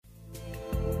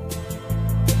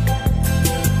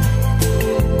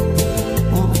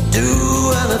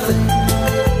anything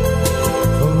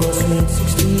for my sweet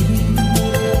 16.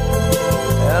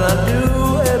 And I'd do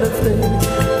anything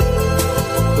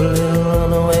for a little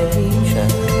runaway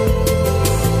shine.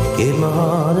 Gave my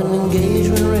heart an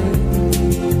engagement ring.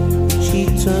 She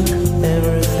took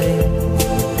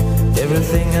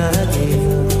everything I gave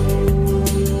her.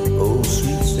 Oh,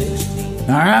 sweet 16.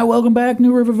 All right, welcome back,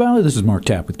 New River Valley. This is Mark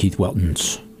Tapp with Keith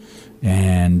Weltons.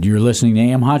 And you're listening to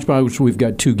AM Hodgepodge. We've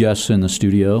got two guests in the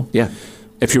studio. Yeah.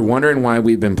 If you're wondering why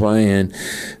we've been playing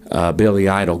Billy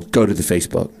Idol, go to the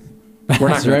Facebook. We're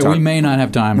not right. We may not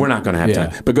have time. We're not going to have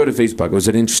time. But go to Facebook. It was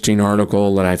an interesting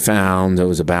article that I found that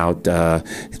was about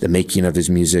the making of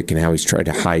his music and how he's tried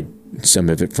to hide some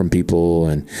of it from people.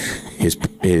 And he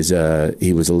was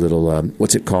a little,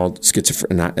 what's it called? Is it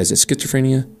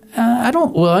schizophrenia? I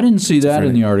didn't see that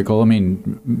in the article. I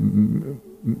mean,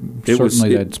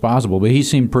 certainly that's possible. But he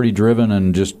seemed pretty driven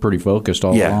and just pretty focused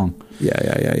all along.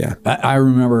 Yeah. I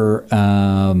remember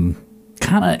kind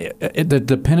of at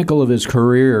the pinnacle of his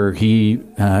career, he,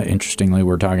 interestingly,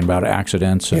 we're talking about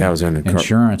accidents and I was in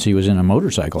insurance. He was in a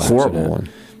motorcycle accident. Horrible one.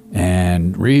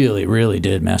 And really, really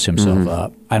did mess himself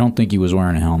up. I don't think he was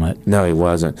wearing a helmet. No, he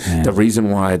wasn't. Yeah. The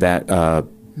reason why that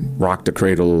Rock the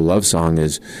Cradle love song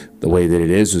is the way that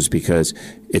it is was because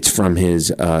it's from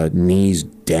his knees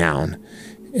down.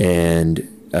 And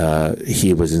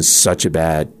he was in such a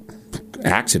bad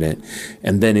accident.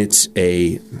 And then it's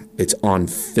on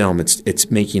film.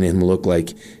 It's making him look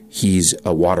like he's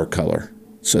a watercolor.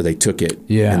 So they took it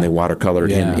and they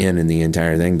watercolored him in the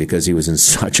entire thing because he was in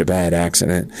such a bad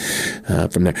accident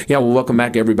from there. Yeah, well, welcome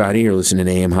back, everybody. You're listening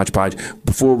to AM Hodgepodge.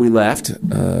 Before we left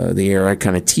the air, I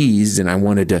kind of teased, and I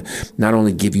wanted to not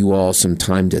only give you all some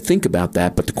time to think about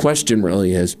that, but the question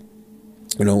really is,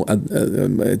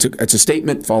 it's a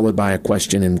statement followed by a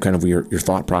question and kind of your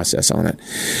thought process on it.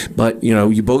 But,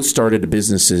 you both started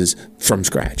businesses from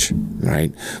scratch,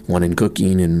 right? One in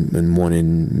cooking and one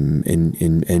in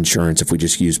insurance, if we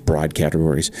just use broad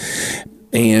categories.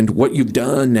 And what you've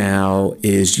done now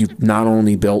is you've not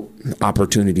only built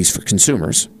opportunities for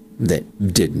consumers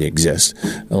that didn't exist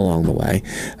along the way,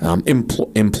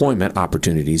 employment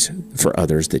opportunities for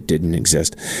others that didn't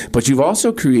exist. But you've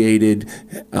also created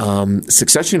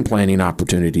succession planning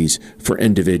opportunities for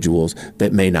individuals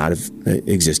that may not have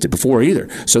existed before either.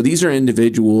 So these are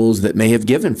individuals that may have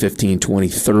given 15, 20,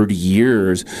 30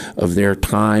 years of their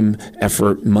time,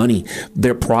 effort, money.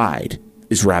 Their pride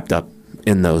is wrapped up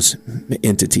in those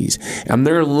entities. And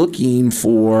they're looking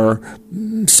for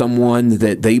someone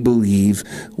that they believe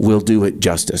will do it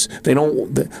justice. These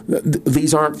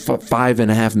aren't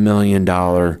 $5.5 million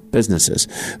businesses.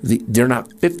 They're not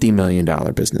 $50 million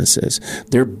businesses.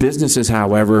 They're businesses,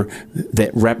 however,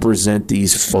 that represent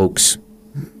these folks'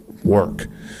 work.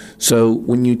 So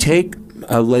when you take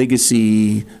a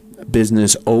legacy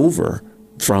business over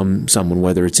from someone,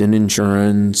 whether it's in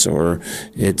insurance or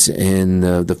it's in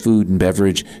the food and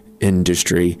beverage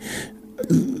industry,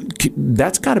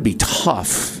 that's got to be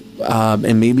tough.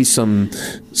 And maybe some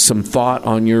thought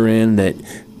on your end that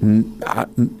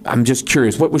I'm just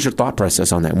curious. What was your thought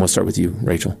process on that? And we'll start with you,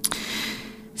 Rachel.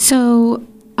 So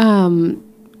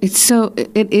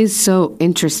it is so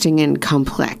interesting and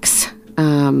complex,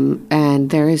 and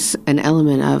there is an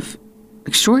element of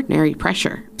extraordinary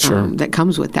pressure that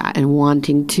comes with that, and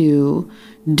wanting to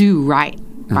do right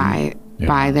by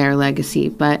their legacy,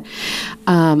 but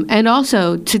and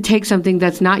also to take something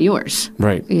that's not yours.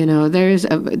 Right. There's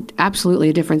absolutely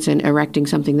a difference in erecting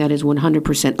something that is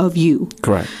 100% of you.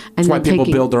 Correct. And that's why people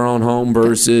build their own home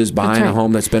versus buying a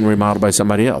home that's been remodeled by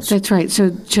somebody else. That's right.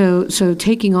 So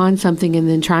taking on something and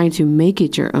then trying to make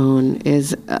it your own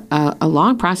is a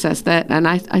long process. And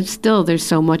I still, there's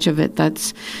so much of it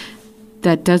that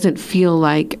doesn't feel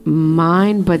like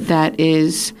mine, but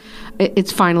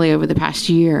it's finally over the past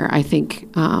year, I think,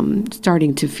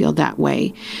 starting to feel that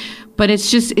way. But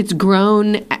it's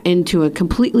grown into a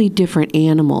completely different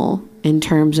animal in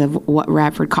terms of what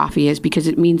Radford Coffee is, because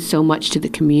it means so much to the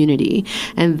community.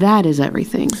 And that is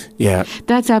everything. Yeah.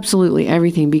 That's absolutely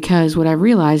everything, because what I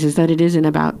realize is that it isn't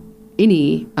about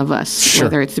any of us,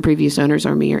 whether it's the previous owners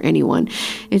or me or anyone.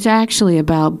 It's actually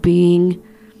about being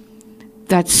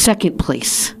that second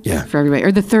place for everybody,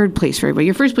 or the third place for everybody.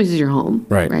 Your first place is your home,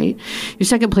 right? Your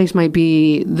second place might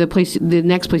be the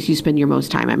next place you spend your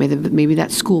most time at. Maybe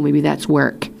that's school, maybe that's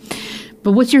work.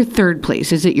 But what's your third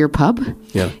place? Is it your pub?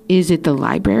 Yeah. Is it the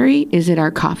library? Is it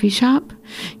our coffee shop?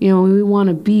 We want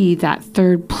to be that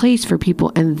third place for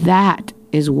people, and that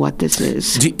is what this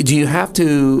is. Do you have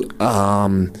to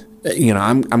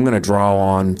I'm going to draw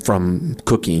on from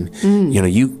cooking.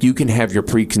 You can have your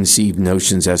preconceived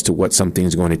notions as to what something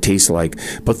is going to taste like,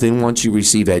 but then once you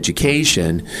receive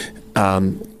education,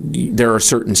 there are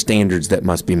certain standards that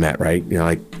must be met, right?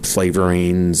 Like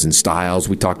flavorings and styles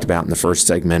we talked about in the first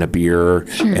segment of beer,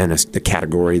 and the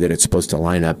category that it's supposed to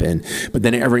line up in. But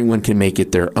then everyone can make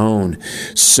it their own.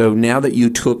 So now that you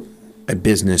took a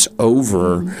business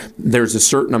over, there's a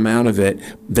certain amount of it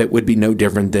that would be no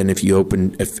different than if you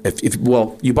opened, if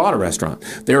you bought a restaurant.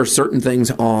 There are certain things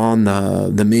on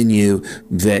the menu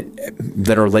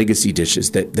that are legacy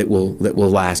dishes that will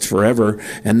last forever,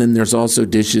 and then there's also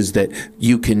dishes that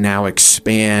you can now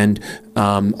expand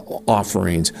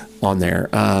offerings on there.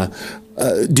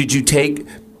 Did you take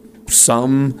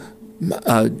some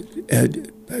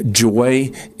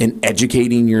joy in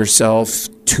educating yourself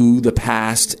to the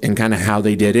past and kind of how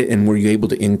they did it, and were you able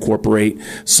to incorporate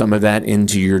some of that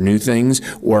into your new things,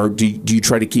 or do you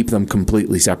try to keep them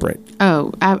completely separate?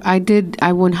 Oh, I did.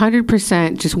 I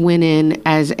 100% just went in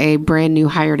as a brand new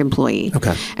hired employee.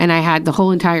 Okay. And I had the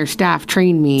whole entire staff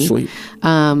train me. Sweet.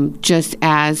 Just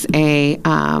as a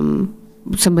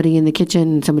somebody in the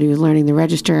kitchen, somebody was learning the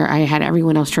register. I had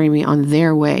everyone else train me on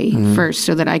their way first,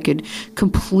 so that I could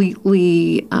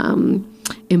completely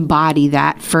embody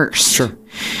that first. Sure.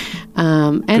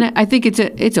 And I think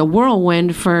it's a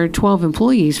whirlwind for 12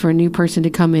 employees for a new person to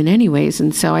come in anyways.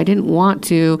 And so I didn't want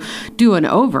to do an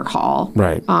overhaul,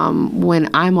 right?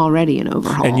 When I'm already an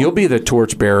overhaul. And you'll be the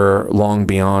torchbearer long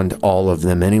beyond all of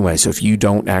them anyway. So if you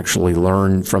don't actually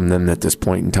learn from them at this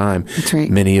point in time, that's right.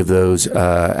 Many of those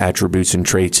attributes and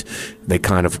traits, they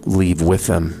kind of leave with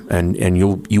them, and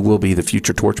you will be the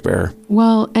future torchbearer.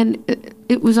 Well, and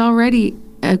it was already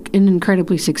an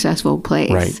incredibly successful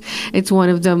place. Right. It's one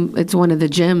of them. It's one of the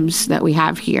gems that we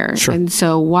have here. Sure. And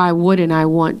so why wouldn't I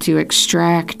want to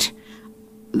extract,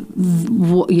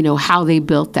 how they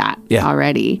built that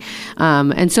already?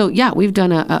 And so, we've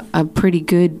done a pretty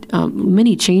good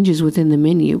many changes within the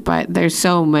menu, but there's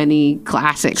so many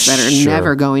classics that are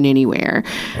never going anywhere.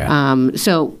 Yeah.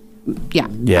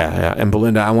 Yeah. And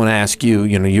Belinda, I want to ask you.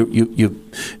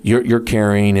 You're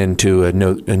carrying into a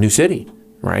new city.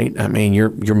 Right? I mean, you're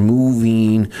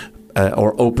moving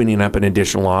or opening up an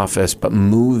additional office, but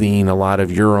moving a lot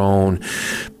of your own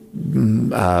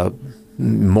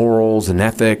morals and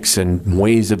ethics and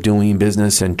ways of doing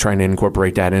business and trying to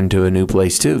incorporate that into a new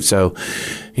place too. So,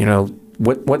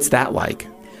 what's that like?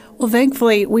 Well,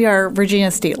 thankfully, we are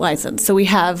Virginia state licensed, so we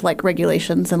have like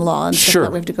regulations and law and stuff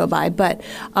that we have to go by. But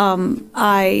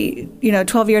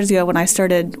 12 years ago when I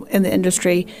started in the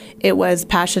industry, it was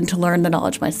passion to learn the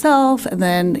knowledge myself and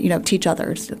then, teach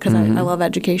others, because I love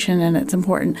education and it's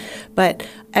important. But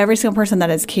every single person that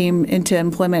has came into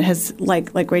employment has,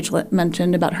 like Rachel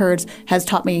mentioned about hers, has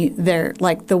taught me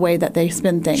the way that they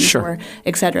spin things, or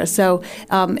et cetera. So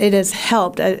it has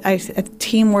helped.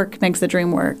 Teamwork makes the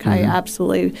dream work. I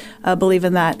absolutely believe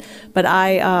in that. But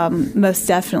I most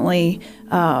definitely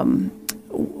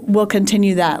will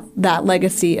continue that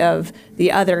legacy of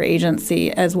the other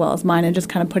agency as well as mine and just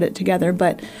kind of put it together.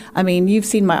 But, I mean, you've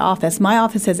seen my office. My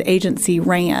office is agency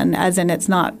ran, as in it's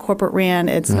not corporate ran.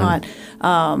 It's not,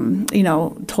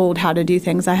 told how to do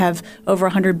things. I have over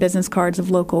 100 business cards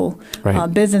of local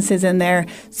businesses in there.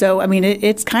 So, I mean,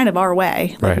 it's kind of our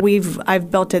way. Like I've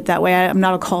built it that way. I'm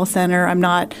not a call center. I'm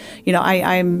not,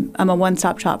 I'm a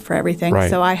one-stop shop for everything. Right.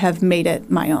 So I have made it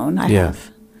my own. I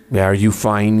have. Yeah, are you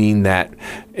finding that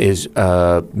is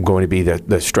going to be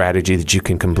the strategy that you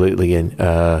can completely initiate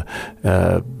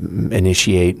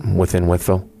within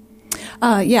Wytheville?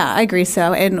 Yeah, I agree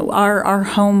so. And our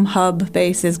home hub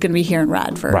base is going to be here in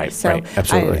Radford. Right,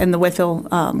 absolutely. And the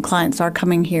Wytheville clients are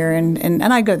coming here, and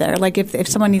I go there. Like if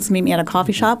someone needs to meet me at a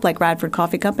coffee shop, like Radford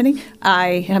Coffee Company,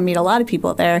 I meet a lot of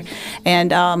people there,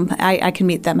 and I can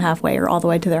meet them halfway or all the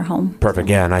way to their home. Perfect.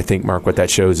 Yeah, and I think, Mark, what that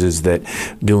shows is that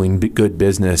doing good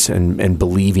business and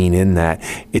believing in that,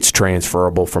 it's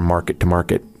transferable from market to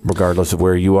market, regardless of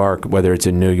where you are, whether it's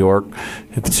in New York,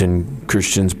 if it's in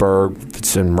Christiansburg, if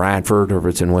it's in Radford, or if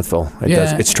it's in Wytheville.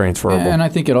 It's transferable. And I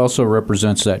think it also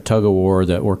represents that tug-of-war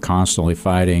that we're constantly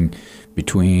fighting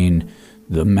between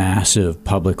the massive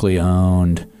publicly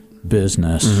owned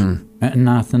business, and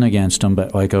nothing against them,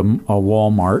 but like a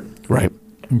Walmart, right,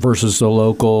 versus the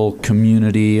local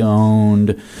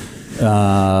community-owned,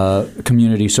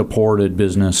 community-supported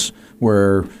business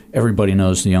where everybody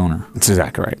knows the owner. That's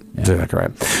exactly right. That's exactly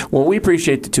right. Well, we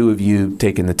appreciate the two of you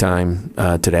taking the time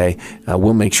today.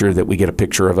 We'll make sure that we get a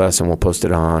picture of us and we'll post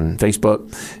it on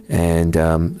Facebook and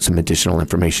some additional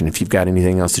information. If you've got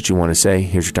anything else that you want to say,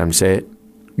 here's your time to say it.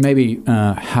 Maybe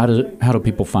how do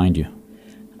people find you?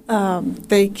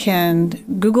 They can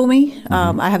Google me.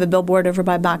 I have a billboard over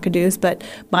by Bacadou's, but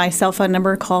my cell phone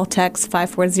number, call, text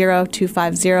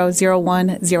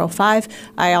 540-250-0105.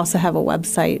 I also have a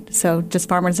website, so just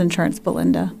Farmers Insurance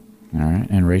Belinda. All right.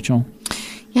 And Rachel?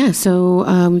 Yeah,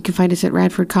 so you can find us at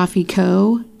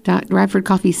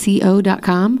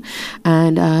radfordcoffeeco.com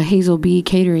and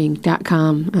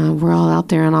hazelbcatering.com. We're all out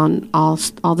there and on all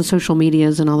the social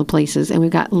medias and all the places. And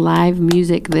we've got live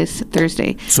music this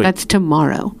Thursday. Sweet. That's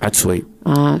tomorrow. That's sweet.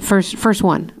 First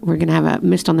one. We're going to have a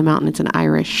Mist on the Mountain. It's an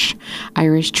Irish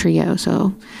trio.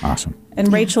 So Awesome.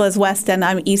 And Rachel is West End,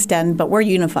 I'm East End, but we're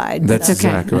unified. That's so.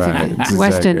 exactly right. That's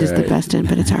West End exactly is the best end,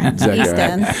 but it's all right. Exactly East right.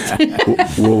 End.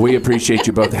 Well, we appreciate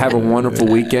you both. Have a wonderful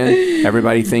weekend.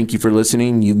 Everybody, thank you for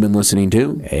listening. You've been listening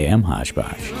to AM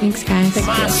Hodgepodge. Thanks, guys.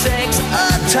 My sex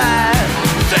attire.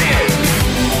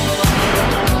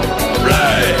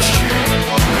 Rush.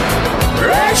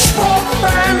 Rush for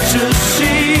fantasy.